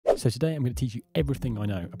So today I'm going to teach you everything I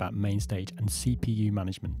know about Mainstage and CPU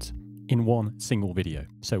management in one single video.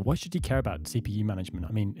 So why should you care about CPU management?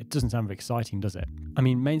 I mean, it doesn't sound very exciting, does it? I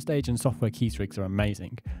mean, Mainstage and software keysrigs are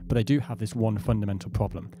amazing, but they do have this one fundamental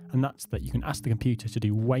problem, and that's that you can ask the computer to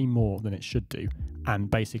do way more than it should do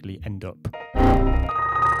and basically end up.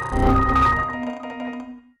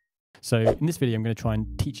 So in this video, I'm going to try and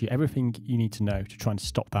teach you everything you need to know to try and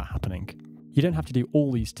stop that happening. You don't have to do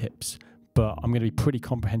all these tips, but I'm going to be pretty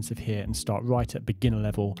comprehensive here and start right at beginner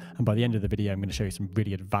level, and by the end of the video I'm going to show you some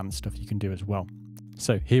really advanced stuff you can do as well.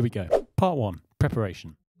 So here we go. Part 1,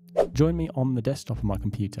 preparation. Join me on the desktop of my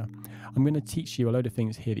computer. I'm going to teach you a load of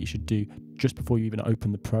things here that you should do just before you even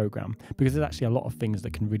open the program, because there's actually a lot of things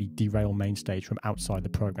that can really derail Mainstage from outside the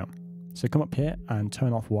program. So come up here and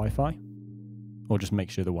turn off Wi-Fi, or just make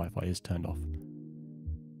sure the Wi-Fi is turned off.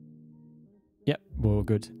 Yep, we're all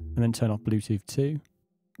good. And then turn off Bluetooth too.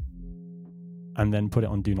 And then put it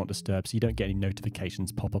on Do Not Disturb so you don't get any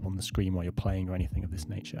notifications pop up on the screen while you're playing or anything of this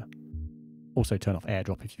nature. Also turn off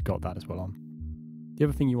AirDrop if you've got that as well on. The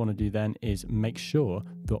other thing you want to do then is make sure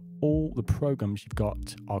that all the programs you've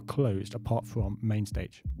got are closed apart from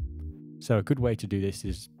Mainstage. So a good way to do this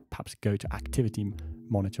is perhaps go to Activity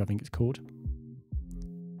Monitor, I think it's called,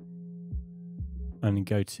 and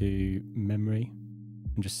go to Memory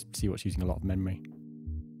and just see what's using a lot of memory.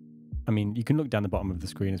 I mean, you can look down the bottom of the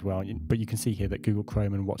screen as well, but you can see here that Google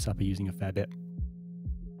Chrome and WhatsApp are using a fair bit.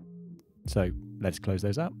 So let's close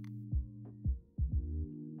those out.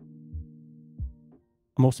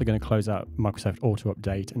 I'm also going to close out Microsoft Auto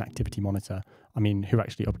Update and Activity Monitor. I mean, who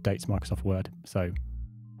actually updates Microsoft Word? So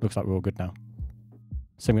looks like we're all good now.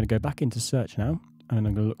 So I'm going to go back into search now, and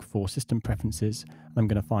I'm going to look for System Preferences, and I'm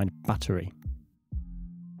going to find Battery.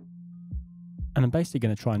 And I'm basically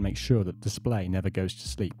going to try and make sure that the display never goes to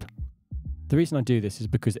sleep. The reason I do this is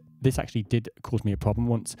because this actually did cause me a problem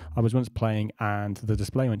once. I was once playing and the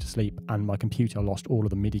display went to sleep and my computer lost all of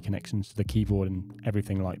the MIDI connections to the keyboard and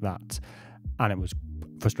everything like that. And it was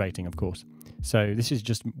frustrating, of course. So this is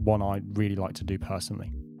just one I really like to do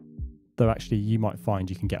personally. Though actually you might find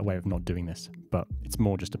you can get away with not doing this, but it's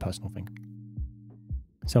more just a personal thing.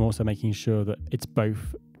 So I'm also making sure that it's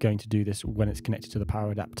both going to do this when it's connected to the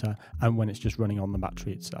power adapter and when it's just running on the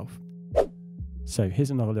battery itself. So here's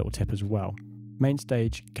another little tip as well.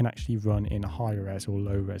 Mainstage can actually run in high res or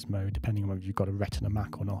low res mode depending on whether you've got a Retina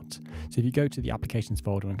Mac or not. So if you go to the applications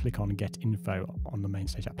folder and click on Get Info on the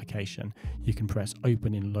Mainstage application, you can press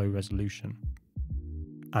Open in Low Resolution.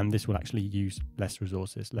 And this will actually use less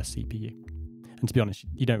resources, less CPU. And to be honest,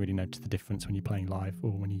 you don't really notice the difference when you're playing live or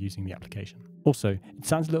when you're using the application. Also, it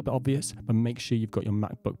sounds a little bit obvious, but make sure you've got your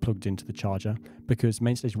MacBook plugged into the charger, because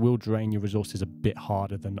Mainstage will drain your resources a bit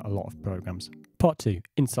harder than a lot of programs. Part 2,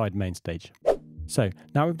 inside Mainstage. So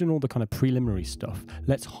now we've done all the kind of preliminary stuff,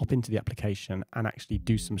 let's hop into the application and actually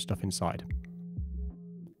do some stuff inside.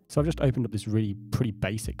 So I've just opened up this really pretty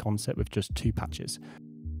basic concept with just 2 patches,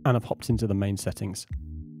 and I've hopped into the main settings.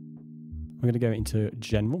 I'm going to go into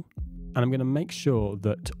General, and I'm going to make sure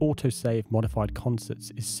that autosave modified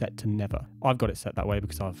concepts is set to never. I've got it set that way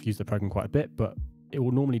because I've used the program quite a bit, but it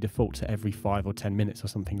will normally default to every 5 or 10 minutes or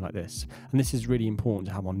something like this. And this is really important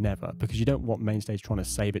to have on never, because you don't want Mainstage trying to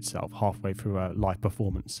save itself halfway through a live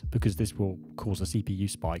performance, because this will cause a CPU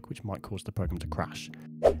spike, which might cause the program to crash.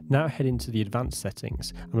 Now head into the advanced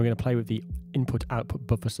settings, and we're going to play with the input-output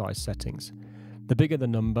buffer size settings. The bigger the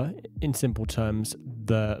number, in simple terms,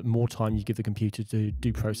 the more time you give the computer to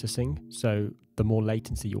do processing, so the more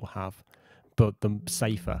latency you'll have, but the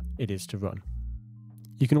safer it is to run.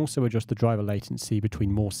 You can also adjust the driver latency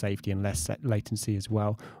between more safety and less latency as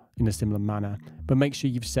well, in a similar manner, but make sure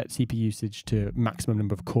you've set CPU usage to maximum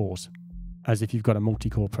number of cores, as if you've got a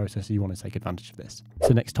multi-core processor, you want to take advantage of this.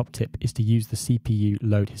 So next top tip is to use the CPU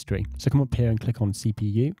load history. So come up here and click on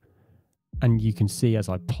CPU, and you can see as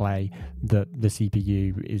I play that the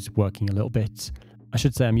CPU is working a little bit. I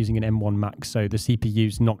should say I'm using an M1 Mac, so the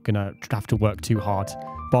CPU's not going to have to work too hard.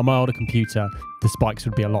 But on my older computer, the spikes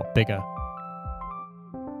would be a lot bigger.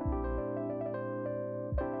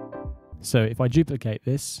 So if I duplicate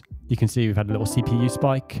this, you can see we've had a little CPU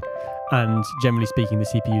spike, and generally speaking, the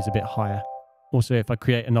CPU is a bit higher. Also, if I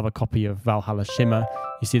create another copy of Valhalla Shimmer,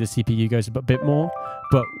 you see the CPU goes a bit more,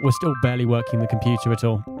 but we're still barely working the computer at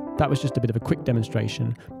all. That was just a bit of a quick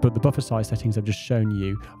demonstration, but the buffer size settings I've just shown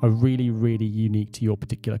you are really, really unique to your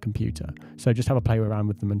particular computer. So just have a play around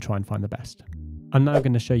with them and try and find the best. I'm now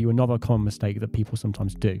going to show you another common mistake that people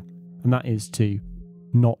sometimes do, and that is to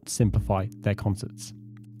not simplify their concepts.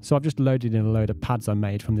 So I've just loaded in a load of pads I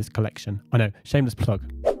made from this collection. I know, shameless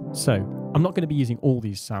plug. So I'm not going to be using all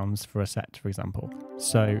these sounds for a set, for example.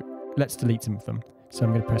 So let's delete some of them. So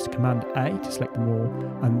I'm going to press Command A to select them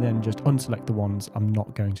all, and then just unselect the ones I'm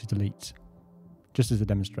not going to delete, just as a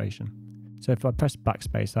demonstration. So if I press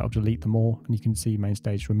backspace, that'll delete them all, and you can see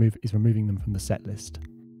Mainstage is removing them from the set list.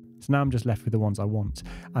 So now I'm just left with the ones I want,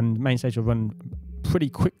 and Mainstage will run pretty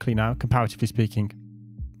quickly now, comparatively speaking.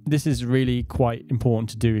 This is really quite important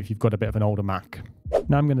to do if you've got a bit of an older Mac.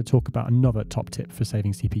 Now I'm going to talk about another top tip for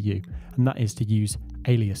saving CPU, and that is to use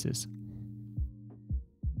aliases.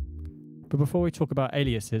 But before we talk about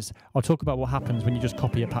aliases, I'll talk about what happens when you just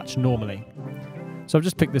copy a patch normally. So I've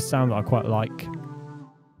just picked this sound that I quite like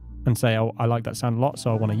and say, oh, I like that sound a lot, so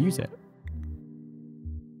I want to use it.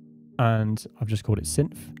 And I've just called it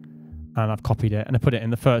synth, and I've copied it and I put it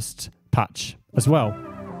in the first patch as well.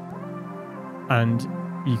 And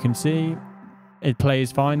you can see it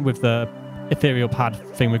plays fine with the ethereal pad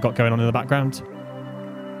thing we've got going on in the background.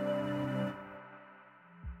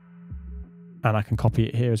 And I can copy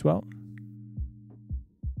it here as well.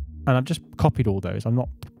 And I've just copied all those. I've not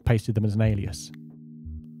pasted them as an alias.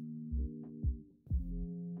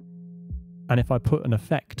 And if I put an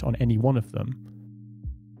effect on any one of them,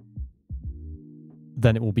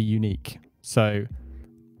 then it will be unique. So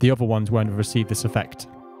the other ones won't have received this effect.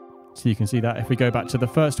 So you can see that if we go back to the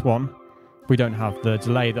first one, we don't have the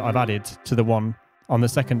delay that I've added to the one on the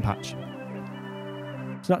second patch.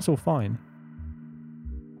 So that's all fine.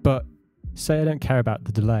 But say I don't care about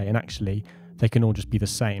the delay, and actually they can all just be the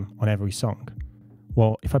same on every song.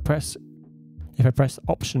 Well, if I press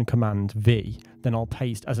Option Command V, then I'll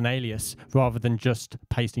paste as an alias rather than just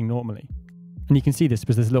pasting normally. And you can see this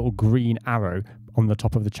because there's a little green arrow on the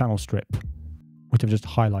top of the channel strip, which I've just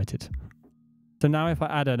highlighted. So now if I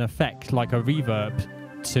add an effect like a reverb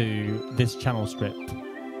to this channel strip,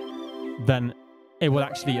 then it will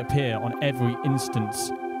actually appear on every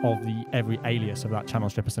instance of every alias of that channel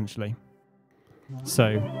strip essentially.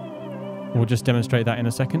 So we'll just demonstrate that in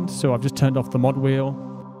a second. So I've just turned off the mod wheel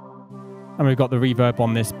and we've got the reverb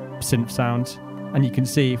on this synth sound. And you can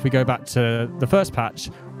see if we go back to the first patch,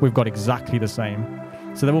 we've got exactly the same.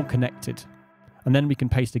 So they're all connected. And then we can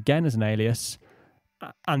paste again as an alias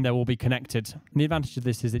and they'll all be connected. And the advantage of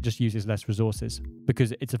this is it just uses less resources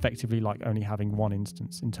because it's effectively like only having one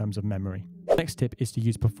instance in terms of memory. Next tip is to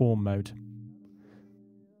use perform mode.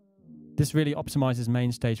 This really optimizes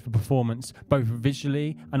Mainstage for performance, both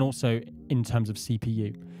visually and also in terms of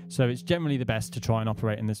CPU. So it's generally the best to try and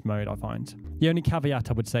operate in this mode, I find. The only caveat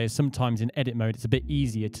I would say is sometimes in edit mode, it's a bit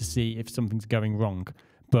easier to see if something's going wrong.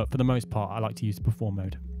 But for the most part, I like to use the perform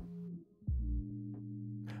mode.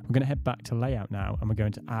 We're going to head back to layout now, and we're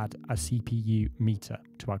going to add a CPU meter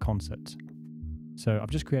to our concert. So I've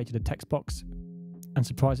just created a text box, and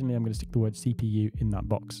surprisingly, I'm going to stick the word CPU in that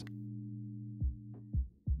box.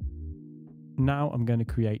 Now I'm going to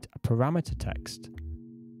create a parameter text,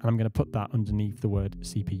 and I'm going to put that underneath the word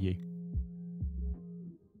CPU.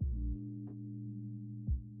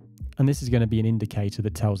 And this is going to be an indicator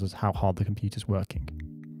that tells us how hard the computer's working.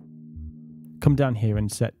 Come down here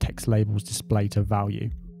and set text labels display to value.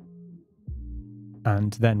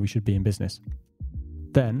 And then we should be in business.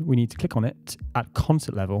 Then we need to click on it at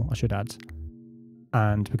concert level, I should add,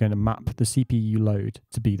 and we're going to map the CPU load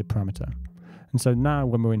to be the parameter. And so now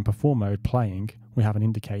when we're in perform mode playing, we have an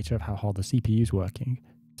indicator of how hard the CPU is working.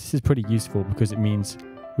 This is pretty useful because it means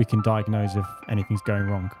we can diagnose if anything's going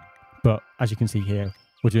wrong. But as you can see here,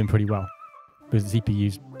 we're doing pretty well because the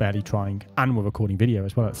CPU's barely trying and we're recording video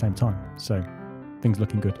as well at the same time. So things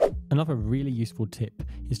looking good. Another really useful tip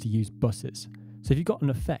is to use buses. So if you've got an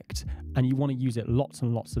effect and you want to use it lots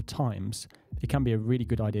and lots of times, it can be a really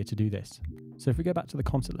good idea to do this. So if we go back to the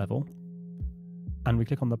concert level and we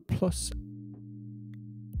click on the plus,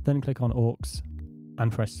 then click on aux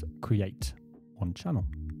and press create on channel.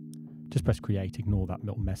 Just press create, ignore that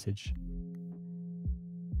little message.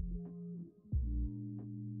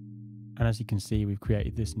 And as you can see, we've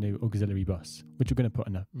created this new auxiliary bus, which we're going to put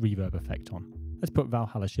a reverb effect on. Let's put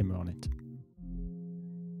Valhalla Shimmer on it.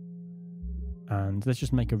 And let's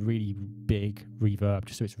just make a really big reverb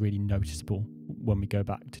just so it's really noticeable when we go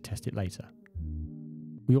back to test it later.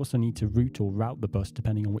 We also need to route or route the bus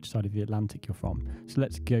depending on which side of the Atlantic you're from. So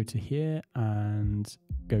let's go to here and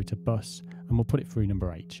go to bus and we'll put it through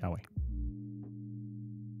number 8, shall we?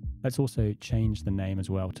 Let's also change the name as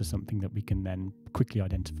well to something that we can then quickly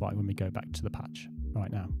identify when we go back to the patch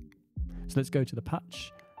right now. So let's go to the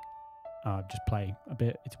patch, just play a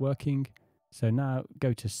bit, it's working. So now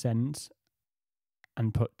go to sends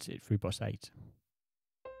and put it through bus 8.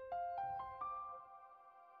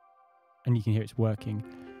 And you can hear it's working.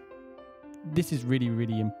 This is really,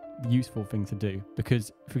 really useful thing to do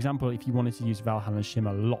because, for example, if you wanted to use Valhalla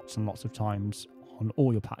Shimmer lots and lots of times on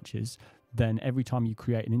all your patches, then every time you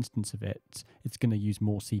create an instance of it, it's going to use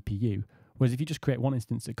more CPU. Whereas if you just create one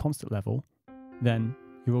instance at constant level, then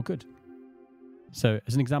you're all good. So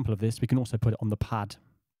as an example of this, we can also put it on the pad.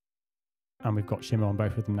 And we've got shimmer on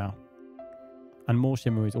both of them now. And more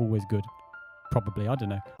shimmer is always good. Probably, I don't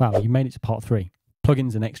know. Wow, you made it to part 3.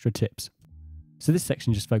 Plugins and extra tips. So this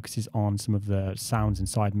section just focuses on some of the sounds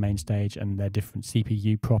inside Mainstage and their different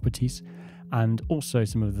CPU properties, and also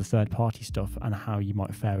some of the third-party stuff and how you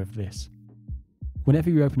might fare with this. Whenever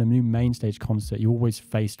you open a new Mainstage concert, you're always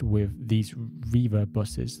faced with these reverb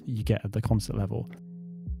buses that you get at the concert level.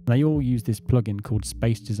 They all use this plugin called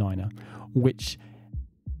Space Designer, which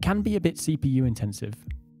can be a bit CPU intensive.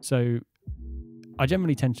 So I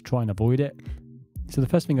generally tend to try and avoid it. So the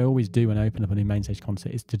first thing I always do when I open up a new Mainstage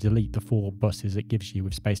concert is to delete the 4 buses it gives you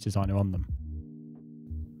with Space Designer on them.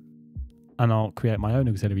 And I'll create my own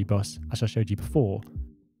auxiliary bus, as I showed you before,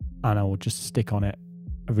 and I will just stick on it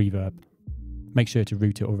a reverb. Make sure to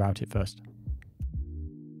route it or route it first.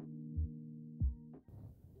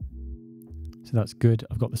 So that's good.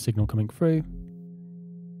 I've got the signal coming through.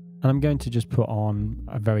 And I'm going to just put on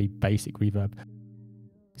a very basic reverb.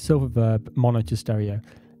 Silververb mono to stereo.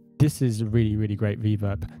 This is a really, really great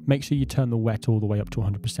reverb. Make sure you turn the wet all the way up to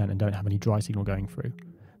 100% and don't have any dry signal going through.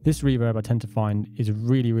 This reverb I tend to find is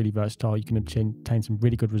really, really versatile. You can obtain some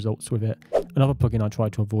really good results with it. Another plugin I try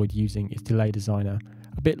to avoid using is Delay Designer.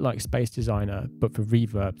 A bit like Space Designer, but for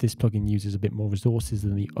reverb, this plugin uses a bit more resources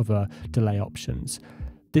than the other delay options.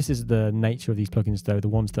 This is the nature of these plugins though. The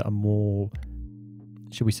ones that are more,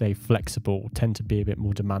 should we say, flexible tend to be a bit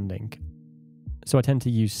more demanding. So I tend to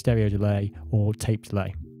use stereo delay or tape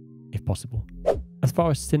delay, if possible. As far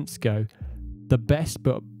as synths go, the best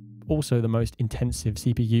but also the most intensive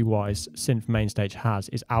CPU-wise synth Mainstage has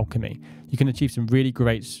is Alchemy. You can achieve some really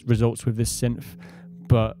great results with this synth,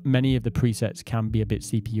 but many of the presets can be a bit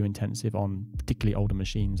CPU intensive on particularly older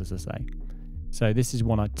machines, as I say. So this is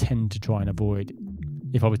one I tend to try and avoid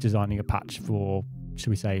if I was designing a patch for, should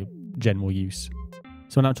we say, general use.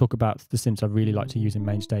 So I'll now talk about the synths I really like to use in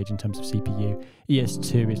Mainstage in terms of CPU.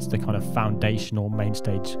 ES2 is the kind of foundational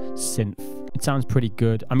Mainstage synth. It sounds pretty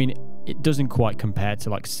good. I mean, it doesn't quite compare to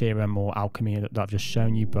like Serum or Alchemy that I've just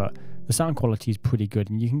shown you, but the sound quality is pretty good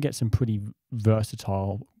and you can get some pretty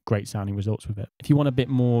versatile, great sounding results with it. If you want a bit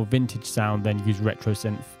more vintage sound, then use Retro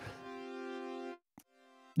Synth.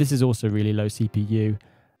 This is also really low CPU.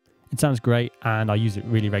 It sounds great and I use it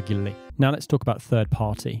really regularly. Now let's talk about third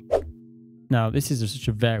party. Now, this is such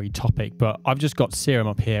a varied topic, but I've just got Serum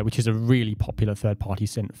up here, which is a really popular third-party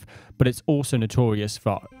synth, but it's also notorious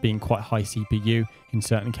for being quite high CPU in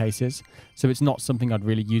certain cases. So it's not something I'd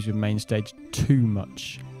really use with Mainstage too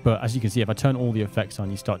much. But as you can see, if I turn all the effects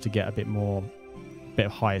on, you start to get a bit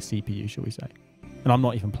of higher CPU, shall we say. And I'm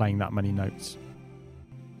not even playing that many notes.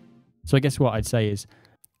 So I guess what I'd say is,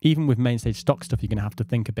 even with Mainstage stock stuff, you're going to have to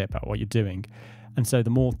think a bit about what you're doing. And so the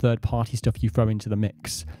more third-party stuff you throw into the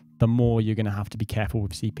mix, the more you're going to have to be careful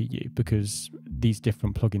with CPU because these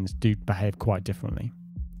different plugins do behave quite differently.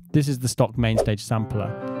 This is the stock Mainstage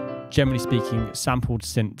sampler. Generally speaking, sampled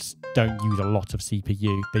synths don't use a lot of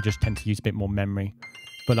CPU. They just tend to use a bit more memory.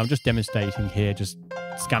 But I'm just demonstrating here, just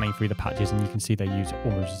scanning through the patches, and you can see they use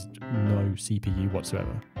almost no CPU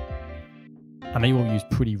whatsoever. And they all use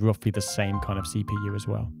pretty roughly the same kind of CPU as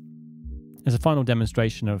well. As a final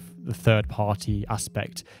demonstration of the third-party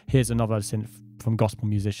aspect, here's another synth from gospel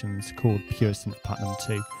musicians called Pure Synth Platinum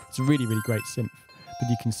 2. It's a really, really great synth, but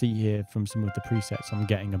you can see here from some of the presets I'm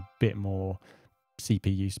getting a bit more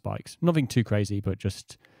CPU spikes. Nothing too crazy, but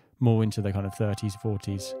just more into the kind of 30s,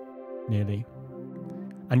 40s nearly.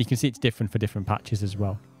 And you can see it's different for different patches as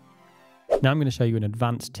well. Now I'm going to show you an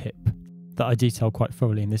advanced tip that I detail quite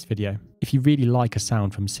thoroughly in this video. If you really like a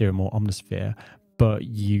sound from Serum or Omnisphere, but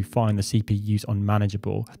you find the CPUs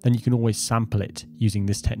unmanageable, then you can always sample it using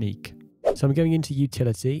this technique. So I'm going into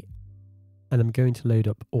Utility, and I'm going to load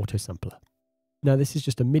up Auto Sampler. Now this is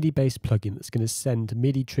just a MIDI-based plugin that's going to send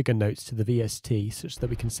MIDI trigger notes to the VST such that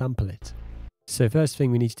we can sample it. So first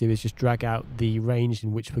thing we need to do is just drag out the range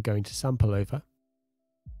in which we're going to sample over.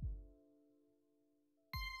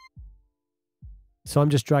 So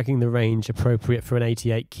I'm just dragging the range appropriate for an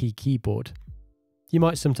 88-key keyboard. You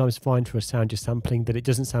might sometimes find for a sound you're sampling that it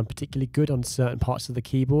doesn't sound particularly good on certain parts of the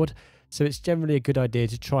keyboard, so it's generally a good idea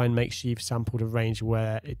to try and make sure you've sampled a range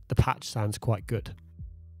where the patch sounds quite good.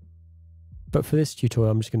 But for this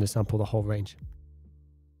tutorial, I'm just going to sample the whole range.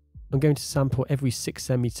 I'm going to sample every 6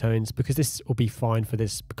 semitones because this will be fine for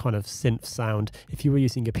this kind of synth sound. If you were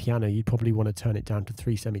using a piano, you'd probably want to turn it down to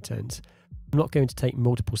 3 semitones. I'm not going to take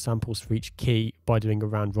multiple samples for each key by doing a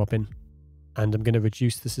round robin, and I'm going to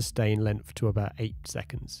reduce the sustain length to about 8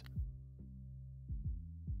 seconds.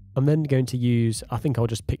 I'm then going to use, I think I'll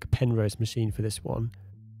just pick Penrose machine for this one.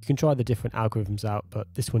 You can try the different algorithms out, but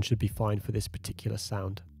this one should be fine for this particular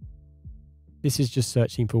sound. This is just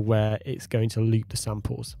searching for where it's going to loop the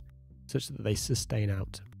samples, such that they sustain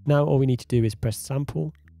out. Now all we need to do is press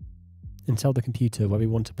sample and tell the computer where we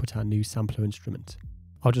want to put our new sampler instrument.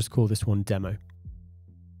 I'll just call this one demo.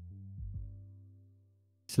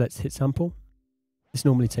 So let's hit sample. This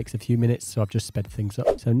normally takes a few minutes, so I've just sped things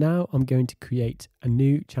up. So now I'm going to create a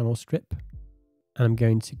new channel strip, and I'm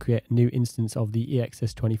going to create a new instance of the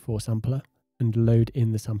EXS24 sampler and load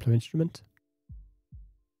in the sampler instrument.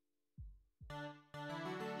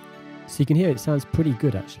 So you can hear it sounds pretty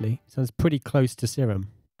good actually. It sounds pretty close to Serum.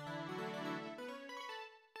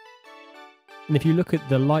 And if you look at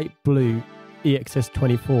the light blue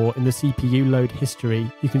EXS24 in the CPU load history,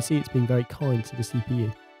 you can see it's being very kind to the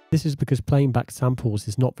CPU. This is because playing back samples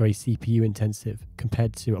is not very CPU intensive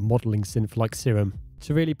compared to a modelling synth like Serum.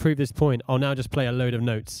 To really prove this point, I'll now just play a load of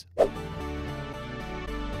notes.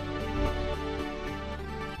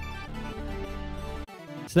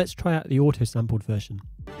 So let's try out the auto-sampled version.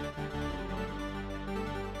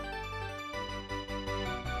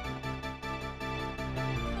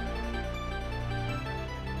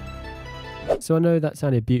 So I know that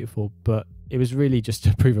sounded beautiful, but it was really just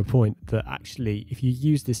to prove a point that actually, if you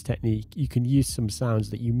use this technique, you can use some sounds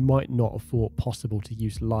that you might not have thought possible to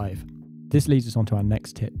use live. This leads us on to our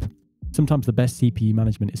next tip. Sometimes the best CPU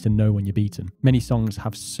management is to know when you're beaten. Many songs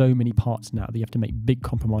have so many parts now that you have to make big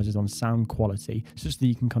compromises on sound quality, such that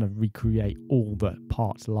you can kind of recreate all the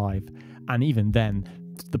parts live. And even then,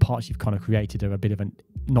 the parts you've kind of created are a bit of a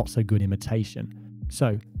not so good imitation.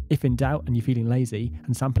 So, if in doubt and you're feeling lazy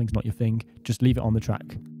and sampling's not your thing, just leave it on the track.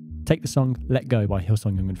 Take the song Let Go by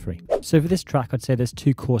Hillsong Young and Free. So for this track, I'd say there's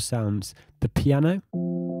two core sounds, the piano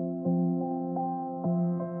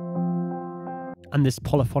and this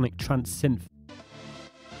polyphonic trance synth.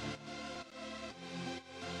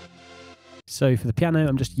 So for the piano,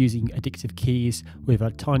 I'm just using addictive keys with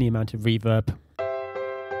a tiny amount of reverb.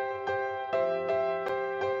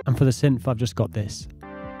 And for the synth, I've just got this.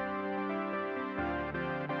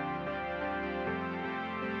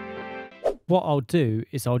 What I'll do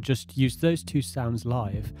is I'll just use those two sounds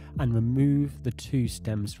live and remove the two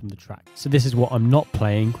stems from the track. So this is what I'm not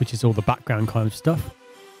playing, which is all the background kind of stuff.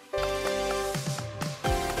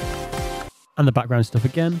 And the background stuff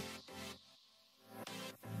again.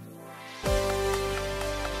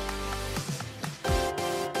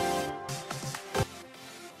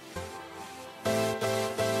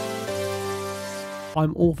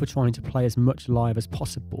 I'm all for trying to play as much live as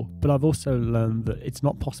possible, but I've also learned that it's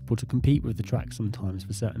not possible to compete with the track sometimes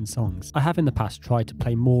for certain songs. I have in the past tried to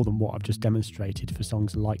play more than what I've just demonstrated for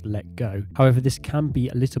songs like Let Go. However, this can be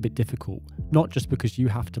a little bit difficult, not just because you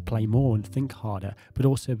have to play more and think harder, but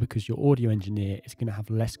also because your audio engineer is going to have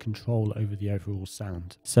less control over the overall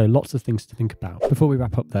sound. So lots of things to think about. Before we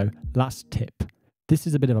wrap up though, last tip. This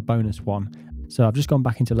is a bit of a bonus one. So I've just gone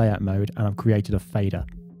back into layout mode and I've created a fader.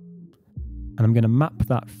 And I'm going to map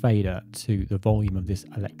that fader to the volume of this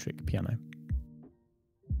electric piano.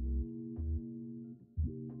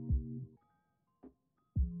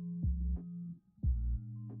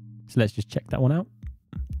 So let's just check that one out.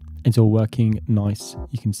 It's all working nice.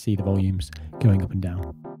 You can see the volumes going up and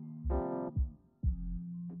down.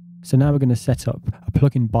 So now we're going to set up a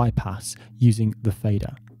plugin bypass using the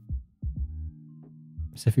fader.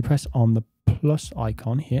 So if we press on the plus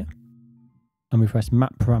icon here and we press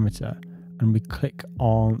map parameter, and we click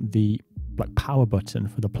on the power button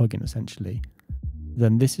for the plugin essentially,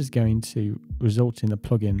 then this is going to result in the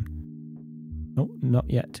plugin. Oh, not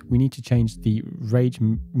yet. We need to change the range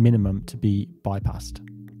minimum to be bypassed.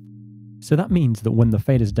 So that means that when the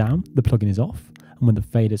fader's down, the plugin is off, and when the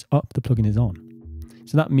fader's up, the plugin is on.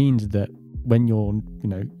 So that means that when your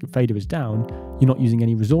fader is down, you're not using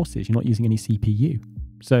any resources, you're not using any CPU.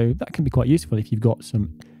 So that can be quite useful if you've got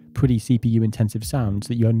some pretty CPU intensive sounds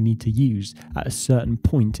that you only need to use at a certain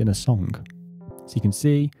point in a song. So you can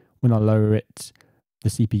see when I lower it, the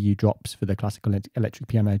CPU drops for the classical electric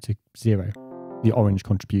piano to 0, the orange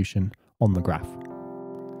contribution on the graph.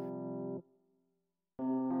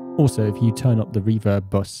 Also, if you turn up the reverb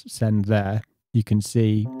bus send there, you can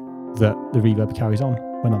see that the reverb carries on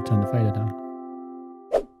when I've turned the fader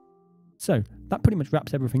down. So that pretty much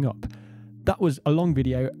wraps everything up. That was a long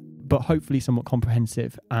video, but hopefully somewhat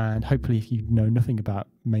comprehensive, and hopefully if you know nothing about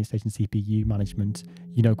Mainstage CPU management,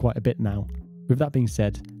 you know quite a bit now. With that being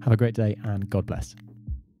said, have a great day and God bless.